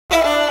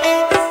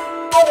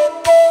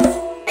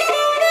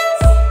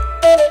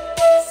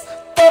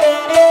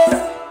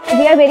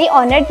Very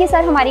honoured कि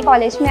sir हमारी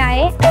college में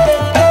आए।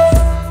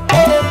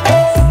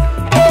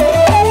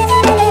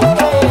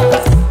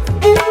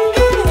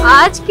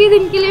 आज के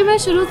दिन के लिए मैं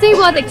शुरू से ही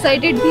बहुत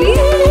एक्साइटेड थी।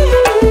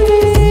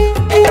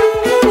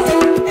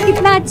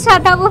 कितना अच्छा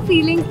था वो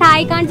फीलिंग था,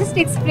 I can't just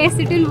express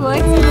it in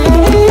words.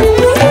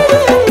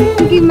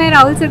 क्योंकि मैं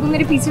राहुल सर को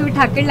मेरे पीछे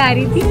उठाकर ला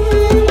रही थी।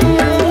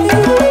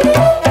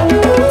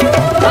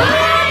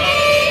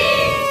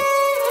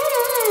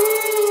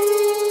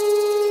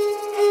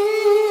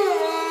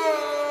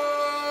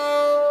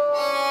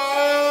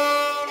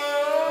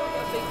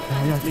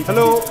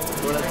 Hello.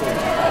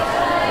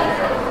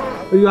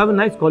 You have a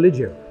nice college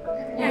here.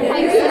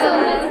 Thank you so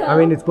much. I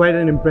mean, it's quite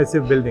an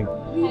impressive building.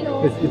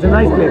 It's a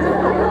nice place.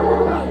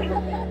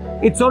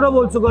 It's sort of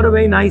also got a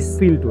very nice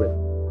feel to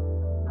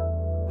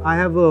it. I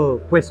have a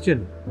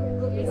question.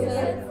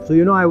 So,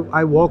 you know,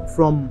 I walked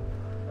from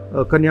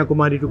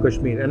Kanyakumari to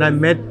Kashmir and I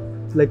met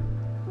like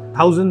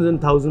thousands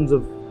and thousands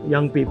of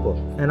young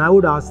people. And I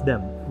would ask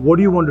them,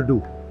 what do you want to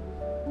do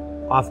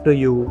after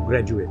you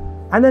graduate?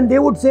 And then they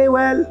would say,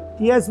 well,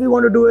 yes, we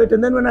want to do it.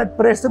 And then when I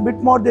press a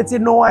bit more, they'd say,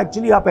 no,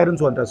 actually our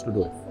parents want us to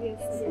do it.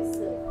 Yes,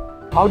 sir.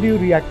 How do you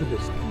react to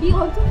this? We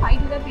also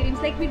fight with our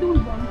parents, like we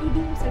don't want to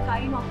do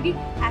सरकारी नौकरी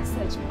as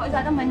such, और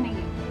ज़्यादा मन नहीं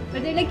है।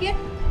 But they like ये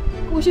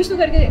कोशिश तो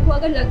करके देखो,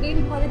 अगर लग गई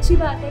तो बहुत अच्छी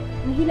बात है,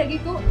 नहीं लगी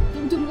तो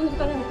तुमको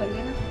करना वो कर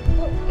लेना।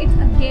 तो it's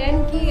again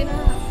कि ये ना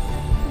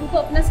तुमको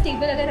अपना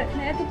stable अगर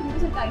रखना है तो तुमको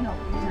सरकारी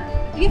नौकरी में जाना है।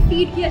 तो ये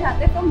feed किया जाता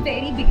है from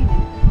very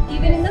beginning.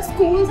 Even in the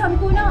schools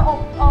हमको ना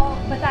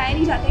बताया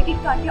नहीं जाता है कि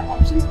क्या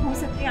ऑप्शंस हो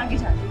सकते हैं आगे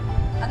जाके।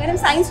 अगर हम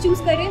साइंस चूज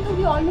करें तो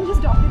we all know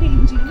just doctor and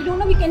engineer, we don't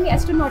know we can be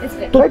astronaut as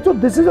well. So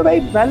this is a very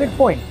valid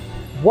point.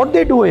 What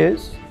they do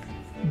is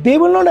they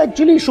will not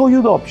actually show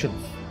you the options.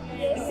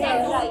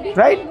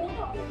 Right?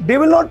 They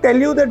will not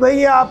tell you that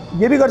भाई आप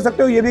ये भी कर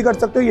सकते हो, ये भी कर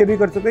सकते हो, ये भी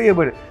कर सकते हो, ये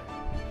भी।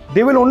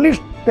 They will only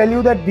tell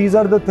you that these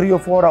are the 3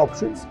 or 4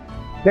 options.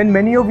 Then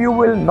many of you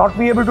will not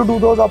be able to do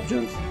those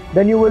options.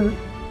 Then you will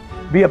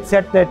be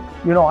upset that,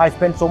 you know, I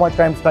spent so much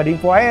time studying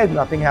for I and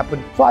nothing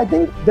happened. So I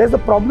think there's a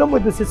problem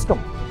with the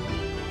system.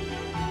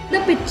 The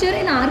picture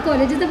in our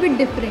college is a bit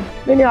different.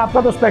 नहीं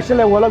आपका तो special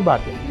है, वो अलग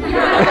बात है।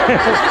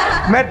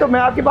 मैं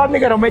आपकी बात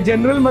नहीं कर रहा हूँ, मैं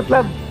जनरल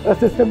मतलब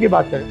सिस्टम की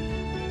बात कर रहा हूँ।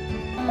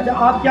 अच्छा,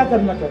 आप क्या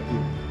करना चाहती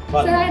हैं?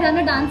 Sir, I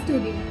run a dance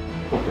studio.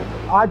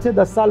 आज से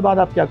 10 साल बाद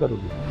आप क्या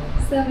करोगी?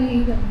 Sir, मैं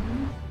यही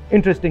करूँगी।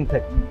 Interesting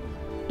thing.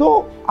 तो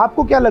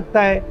आपको क्या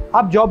लगता है,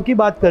 आप जॉब की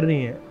बात कर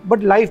रही हैं,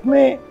 बट लाइफ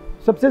में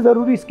सबसे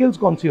जरूरी स्किल्स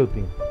कौन सी होती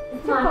हैं?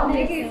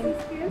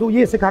 तो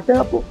ये सिखाते हैं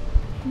आपको?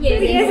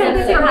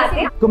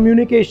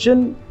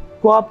 कम्युनिकेशन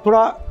को आप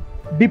थोड़ा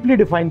डीपली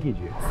डिफाइन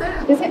कीजिए।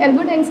 सर, जैसे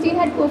Albert Einstein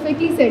had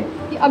perfectly said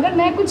कि अगर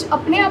मैं कुछ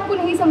अपने आप को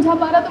नहीं समझा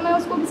पा रहा तो मैं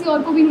उसको किसी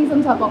और को भी नहीं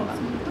समझा पाऊंगा।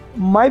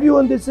 My view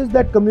on this is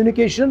that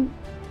communication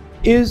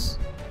is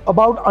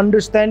about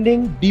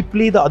understanding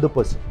deeply the other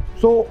person.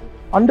 So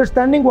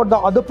understanding what the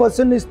other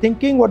person is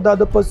thinking, what the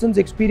other person's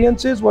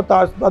experience is, what the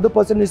other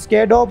person is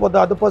scared of, what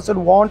the other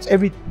person wants,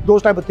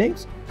 those type of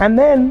things.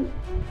 And then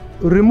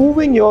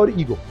removing your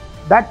ego.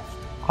 That's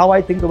how I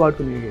think about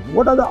communication.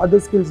 What are the other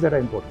skills that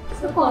are important?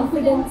 So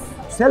confidence.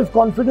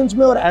 Self-confidence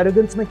में और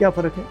arrogance में क्या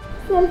फर्क है?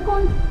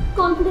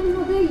 Self-confidence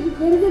होता है,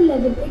 there is a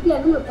level, एक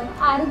level होता है।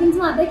 Arrogance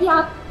में आता है कि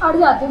आप अड़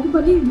जाते हो कि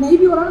भले नहीं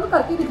भी हो रहा ना तो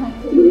करके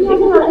दिखाएंगे। दुनिया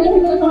को लगता है कि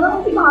नहीं हो रहा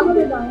तो भाग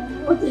ले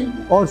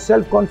जाएंगे। और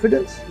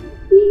self-confidence?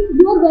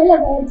 You are well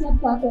aware कि आप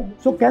क्या कर रहे हैं।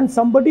 So can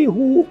somebody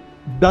who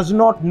does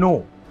not know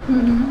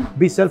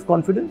be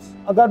self-confident?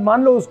 अगर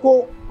मान लो उसको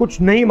कुछ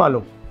नहीं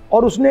मालूम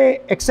और उसने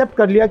एक्सेप्ट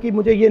कर लिया कि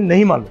मुझे ये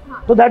नहीं मालूम,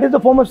 तो that is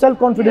the form of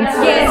self-confidence.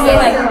 Yes.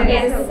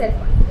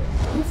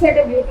 You said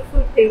a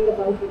beautiful thing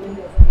about women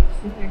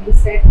reservation, and you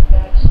said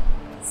that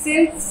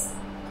since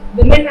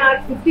women are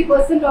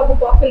 50% of the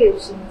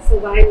population, so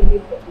why only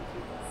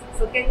 33%?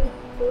 So can you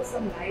throw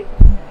some light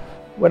on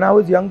that? When I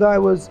was younger, I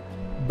was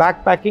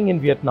backpacking in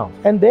Vietnam,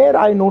 and there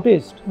I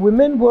noticed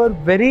women were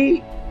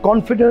very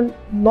confident,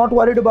 not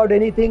worried about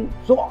anything.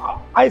 So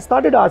I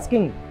started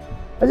asking,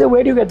 I said,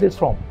 where do you get this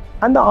from?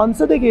 And the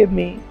answer they gave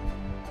me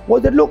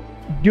was that, look,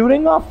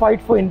 during our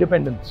fight for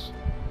independence,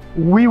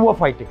 we were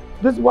fighting.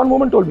 This one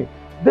woman told me,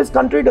 this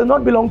country does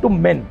not belong to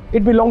men.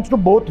 It belongs to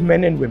both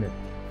men and women.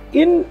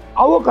 In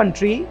our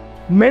country,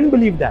 men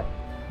believe that.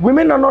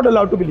 Women are not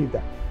allowed to believe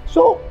that.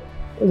 So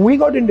we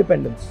got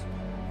independence.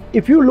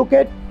 If you look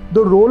at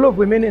the role of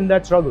women in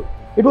that struggle,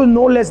 it was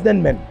no less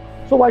than men.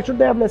 So why should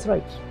they have less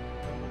rights?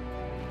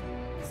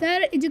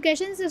 Sir,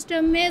 education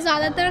system में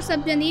ज़्यादातर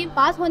सब जनी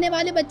पास होने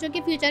वाले बच्चों के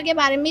future के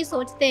बारे में ही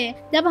सोचते हैं।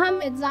 जब हम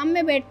एग्ज़ाम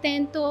में बैठते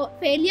हैं तो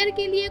फेलियर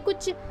के लिए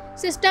कुछ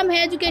सिस्टम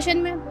है एजुकेशन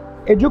में?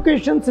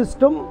 एजुकेशन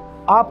सिस्टम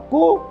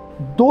आपको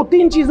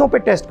 2-3 चीज़ों पे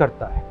टेस्ट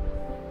करता है,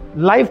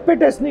 लाइफ पे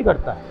टेस्ट नहीं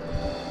करता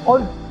है। और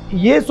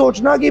ये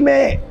सोचना कि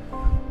मैं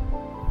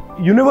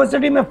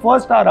यूनिवर्सिटी में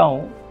फर्स्ट आ रहा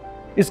हूँ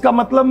इसका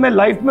मतलब मैं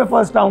लाइफ में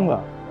फर्स्ट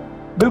आऊँगा,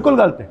 बिल्कुल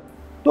गलत है।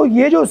 तो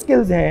ये जो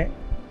स्किल्स हैं,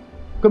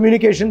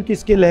 कम्युनिकेशन की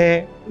स्किल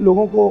है,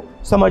 लोगों को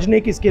समझने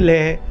की स्किल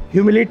है,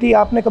 ह्यूमिलिटी,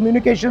 आपने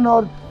कम्युनिकेशन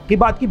और की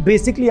बात की,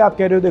 बेसिकली आप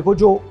कह रहे हो देखो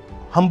जो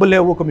हम्बल है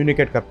वो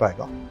कम्युनिकेट कर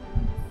पाएगा।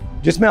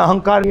 जिसमें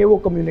अहंकार है वो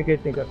कम्युनिकेट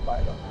नहीं कर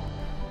पाएगा।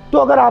 तो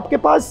अगर आपके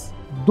पास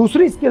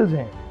दूसरी स्किल्स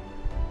हैं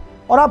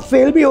और आप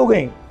फेल भी हो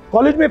गई,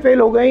 कॉलेज में फेल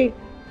हो गई,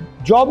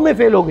 जॉब में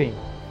फेल हो गई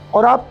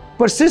और आप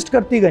परसिस्ट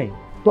करती गई,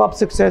 तो आप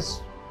सक्सेस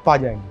पा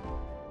जाएंगे।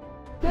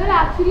 सर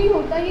एक्चुअली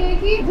होता ये है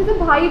कि जैसे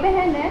भाई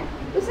बहन है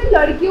तो सिर्फ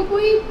लड़कियों को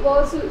ही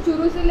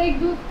शुरू से लाइक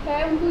जो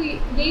है उनको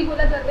यही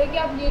बोला जाता है कि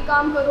आप ये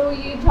काम करो,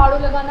 ये झाड़ू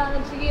लगाना आना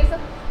चाहिए, सब।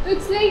 तो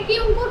इट्स लाइक कि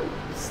उनको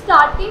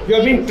starting You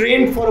have been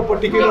trained for a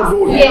particular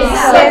role.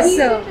 yes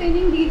sir,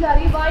 training दी जा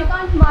रही है। Why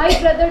can't my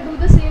brother do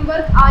the same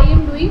work I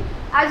am doing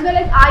as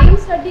well as I am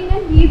studying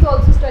and he is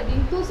also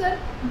studying? So sir,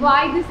 why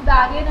this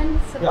barrier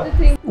and such a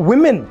thing?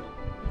 Women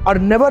are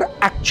never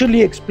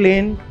actually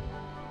explained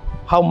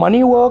how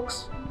money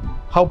works,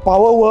 how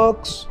power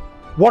works,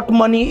 what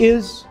money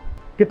is.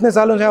 कितने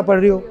सालों से आप पढ़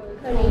रही हो?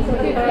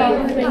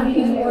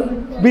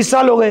 20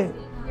 साल हो गए।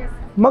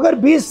 मगर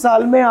 20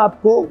 साल में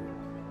आपको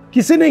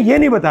किसी ने ये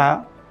नहीं बताया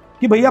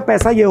कि भैया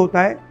पैसा ये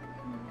होता है,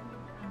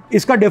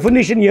 इसका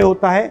डेफिनेशन ये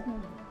होता है।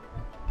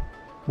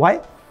 Why?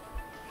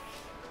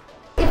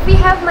 If we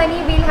have money,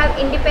 we'll have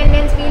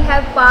independence, we'll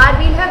have power,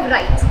 we'll have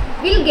rights,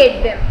 we'll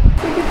get them.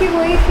 तो क्योंकि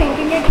वो ये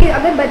थिंकिंग है कि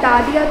अगर बता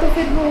दिया तो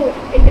फिर वो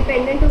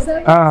इंडिपेंडेंट हो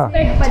सकता,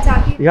 बचा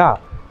के। Yeah.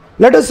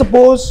 Let us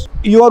suppose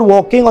you are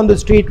walking on the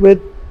street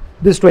with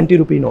this 20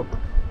 rupee note.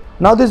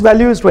 Now this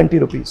value is 20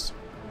 rupees.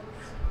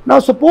 Now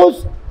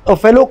suppose a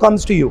fellow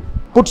comes to you,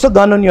 puts a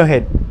gun on your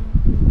head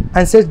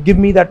and says, give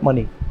me that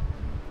money.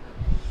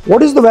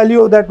 What is the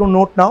value of that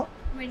note now?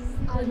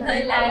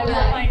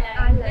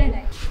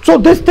 So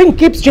this thing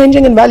keeps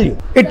changing in value.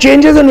 It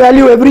changes in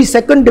value every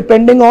second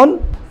depending on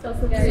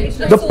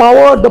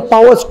the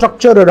power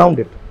structure around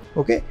it.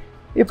 Okay?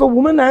 If a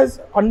woman has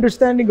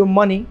understanding of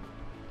money,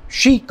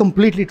 she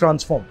completely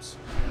transforms.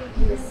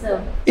 Yes,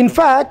 sir. In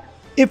fact,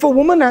 if a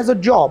woman has a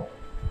job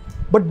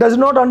but does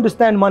not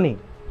understand money,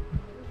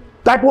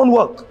 that won't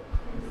work.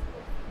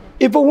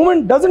 If a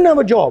woman doesn't have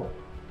a job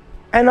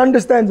and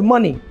understands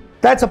money,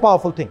 that's a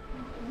powerful thing.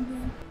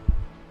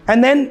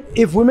 And then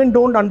if women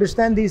don't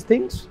understand these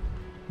things,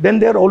 then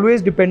they're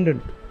always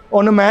dependent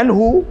on a man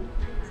who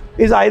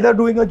is either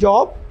doing a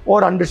job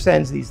or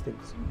understands these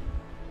things.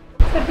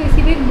 Sir तो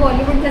इसी भी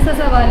बॉलीवुड जैसा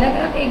सवाल है,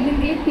 अगर एक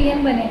दिन ये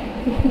पीएम बने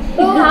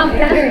तो आप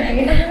क्या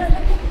करेंगे?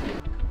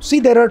 See,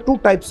 there are two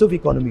types of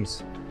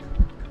economies.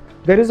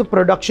 There is a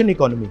production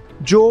economy,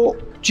 जो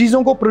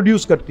चीज़ों को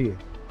प्रोड्यूस करती है।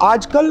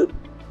 आजकल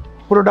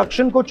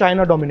प्रोडक्शन को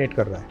चाइना डोमिनेट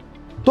कर रहा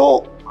है। तो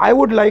I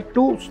would like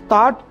to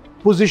start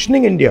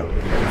positioning India.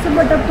 Sir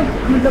but अब तो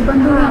मतलब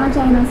बंद हो गया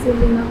चाइना से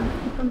लेना?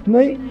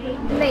 नहीं,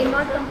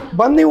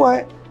 बंद नहीं हुआ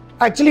है,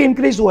 एक्चुअली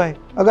इंक्रीज हुआ है।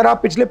 अगर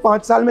आप पिछले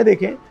 5 साल में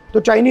देखें तो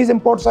Chinese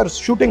imports are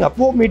shooting up.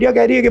 वो मीडिया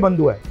कह रही है कि बंद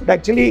हुआ है, बट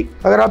एक्चुअली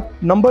अगर आप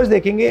नंबर्स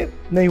देखेंगे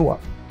नहीं हुआ।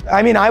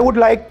 I mean, I would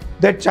like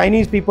that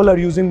Chinese people are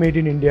using made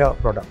in India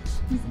products,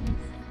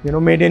 you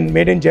know, made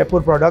in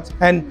Jaipur products,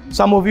 and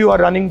some of you are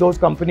running those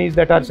companies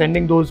that are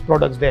sending those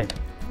products there.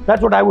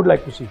 That's what I would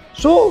like to see.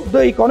 So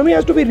the economy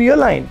has to be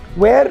realigned,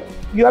 where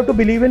you have to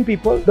believe in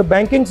people. The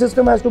banking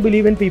system has to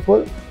believe in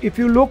people.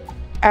 If you look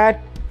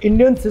at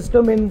Indian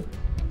system in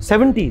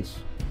 70s,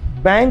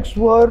 banks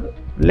were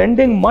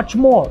lending much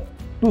more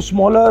to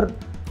smaller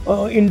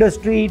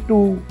industry, to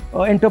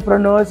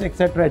entrepreneurs,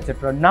 etc.,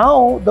 etc.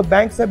 Now the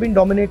banks have been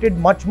dominated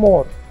much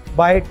more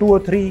by 2 or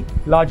 3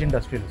 large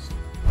industrialists.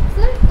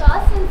 Sir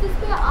caste census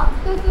पे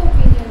आपका क्या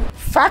opinion है?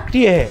 Fact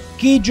ये है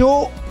कि जो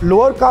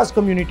lower caste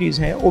communities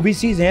हैं,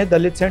 OBCs हैं,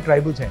 दलित्स हैं,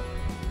 ट्राइबल्स हैं,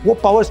 वो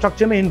पावर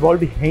स्ट्रक्चर में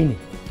इन्वॉल्व है ही नहीं।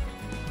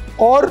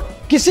 और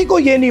किसी को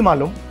ये नहीं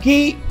मालूम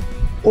कि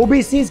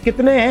ओबीसीज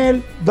कितने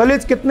हैं,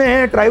 दलित्स कितने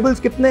हैं, ट्राइबल्स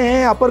कितने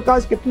हैं, अपर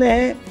कास्ट कितने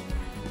हैं।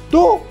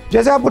 तो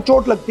जैसे आपको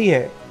चोट लगती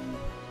है,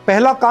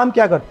 पहला काम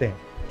क्या करते हैं?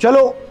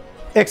 चलो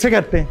एक्सरे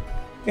करते हैं,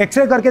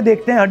 एक्सरे करके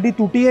देखते हैं हड्डी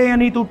टूटी है या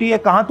नहीं टूटी है,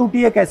 कहाँ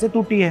टूटी है, कैसे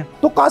टूटी है।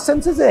 तो कास्ट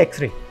सेंसस है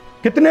एक्सरे।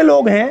 कितने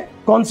लोग हैं,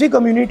 कौन सी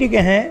कम्युनिटी के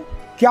हैं,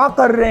 क्या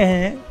कर रहे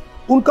हैं,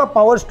 उनका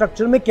पावर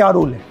स्ट्रक्चर में क्या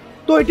रोल है।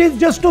 तो इट इज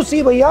जस्ट टू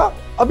सी भैया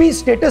अभी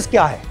स्टेटस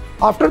क्या है।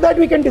 After that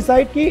we can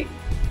decide कि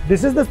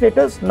this is the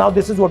status, now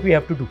this is what we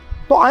have to do.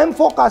 तो I am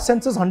for caste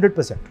census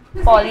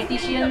 100%।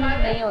 Politician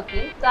नहीं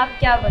होते तो आप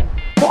क्या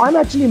बने? So I'm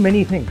actually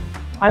many things.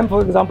 I'm, for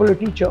example, a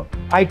teacher.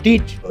 I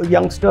teach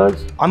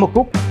youngsters. I'm a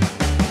cook.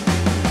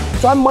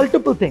 So I'm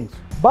multiple things.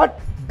 But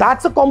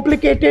that's a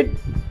complicated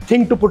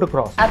thing to put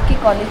across. आपकी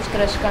college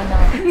crush का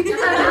नाम?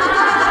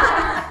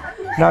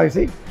 Now you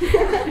see.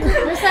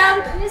 जैसे आप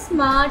इतने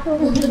smart हो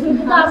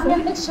तो आपने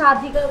अपने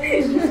शादी का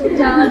भी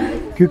सोचा?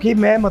 क्योंकि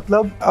मैं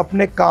मतलब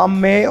अपने काम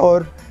में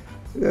और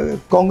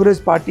कांग्रेस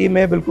पार्टी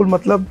में बिल्कुल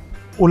मतलब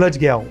उलझ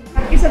गया हूँ।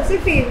 आपकी सबसे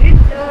फेवरेट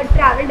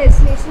ट्रैवल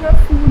डेस्टिनेशन और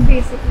फूड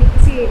बेसिकली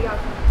किसी एरिया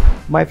का?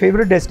 My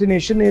favorite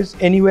destination is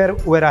anywhere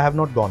where I have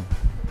not gone.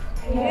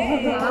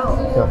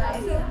 Yeah.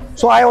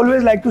 So I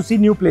always like to see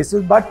new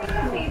places, but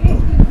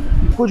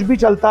कुछ भी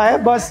चलता है,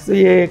 बस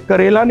ये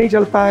करेला नहीं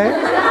चलता है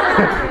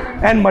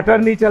एंड मटर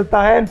नहीं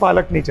चलता है एंड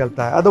पालक नहीं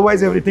चलता है,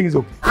 अदरवाइज एवरीथिंग इज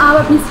ओके। आप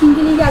अपनी स्किन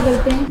के लिए क्या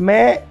करते हैं?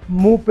 मैं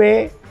मुंह पे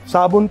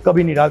साबुन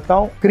कभी नहीं डालता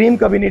हूँ, क्रीम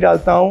कभी नहीं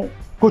डालता हूँ,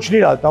 कुछ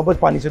नहीं डालता हूँ, बस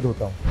पानी से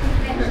धोता हूँ।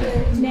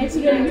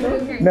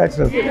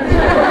 नेचुरल।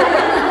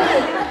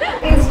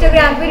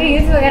 इंस्टाग्राम पे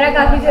रील्स वगैरह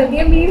काफी चलती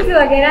है, मीम्स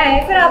वगैरह है,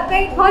 पर आपका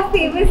एक बहुत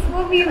फेमस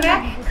वो मीम है,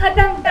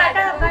 खत्म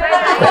टाटा बाय बाय।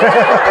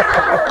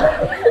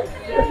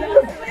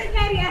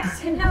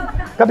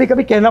 कभी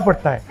कभी कहना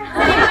पड़ता है,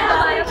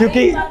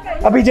 क्योंकि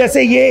अभी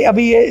जैसे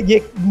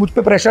ये मुझ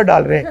पे प्रेशर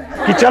डाल रहे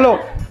हैं कि चलो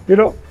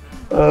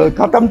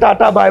खत्म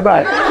टाटा बाय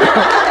बाय।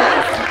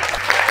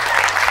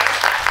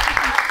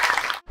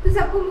 तो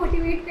सबको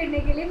मोटिवेट करने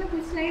के लिए मैं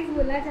कुछ लाइन्स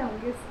बोलना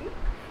चाहूँगी उसकी,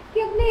 कि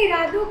अपने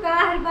इरादों का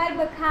हर बार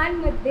बखान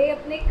मत दे,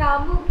 अपने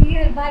कामों की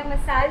हर बार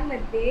मसाल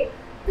मत दे,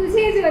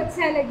 तुझे जो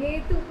अच्छा लगे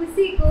तू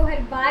उसी को हर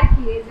बार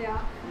किए जा,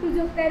 तू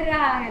जो कर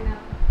रहा है ना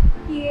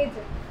किए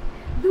जा।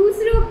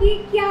 दूसरों की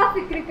क्या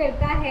फिक्र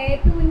करता है,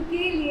 तू उनके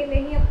लिए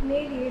नहीं अपने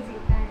लिए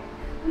जीता है,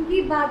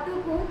 उनकी बातों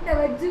को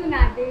तवज्जो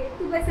ना दे,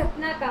 तू बस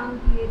अपना काम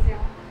किए जा,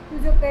 तू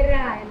जो कर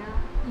रहा है ना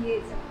किए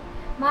जा।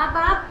 माँ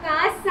बाप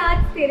का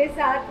साथ तेरे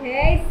साथ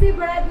है, इससे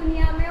बड़ा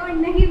दुनिया में और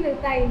नहीं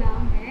मिलता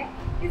इनाम है,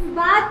 इस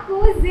बात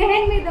को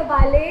जहन में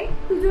दबा ले,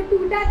 तू जो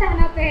टूटा था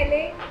ना पहले,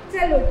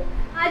 चल उठ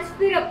आज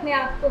फिर अपने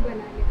आप को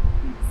बना ले।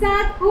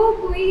 साथ हो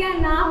कोई या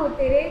ना हो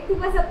तेरे, तू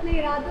बस अपने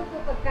इरादों को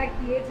पक्का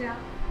किए जा,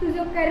 तू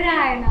जो कर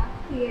रहा है ना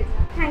किए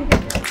जा। Thank you.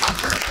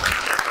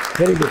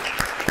 Very good.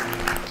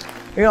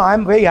 I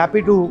am very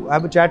happy to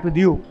have a chat with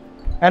you,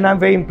 and I'm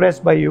very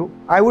impressed by you.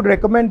 I would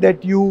recommend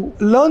that you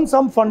learn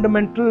some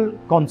fundamental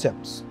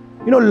concepts.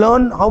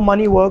 Learn how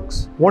money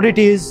works, what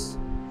it is,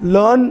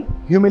 learn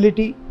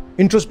humility,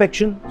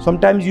 introspection.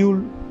 Sometimes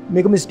you'll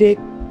make a mistake.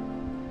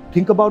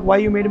 Think about why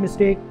you made a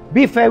mistake.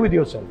 Be fair with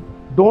yourself.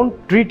 Don't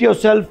treat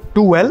yourself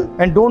too well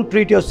and don't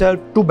treat yourself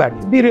too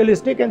badly. Be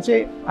realistic and say,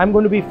 I'm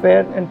going to be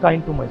fair and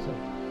kind to myself.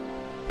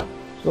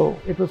 So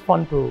it was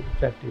fun to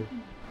chat to you.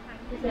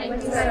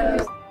 Thank you,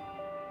 sir.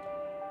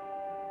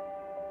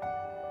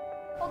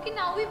 Okay,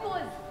 now we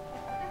pause.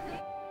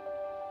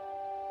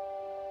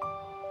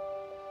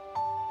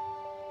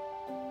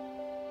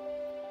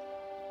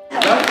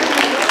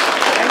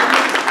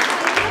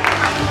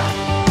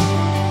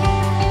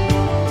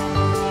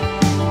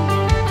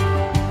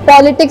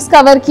 Politics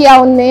cover किया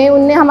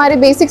उनने हमारे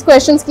basics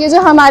questions किए,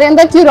 जो हमारे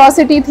अंदर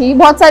curiosity थी,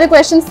 बहुत सारे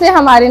क्वेश्चंस थे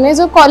हमारे में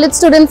जो कॉलेज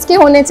स्टूडेंट्स के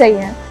होने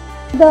चाहिए।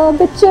 The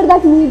picture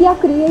that media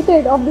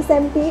created of this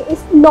MT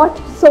is not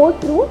so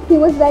true. He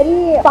was very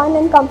fun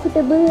and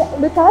comfortable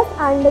with us,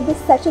 and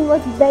this session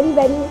was very,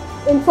 very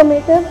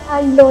informative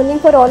and learning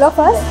for all of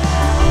us.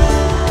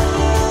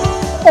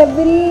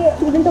 Every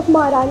student of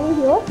Maharani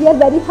here, we are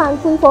very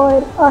thankful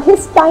for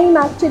his time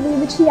actually,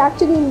 which he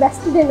actually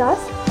invested in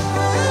us.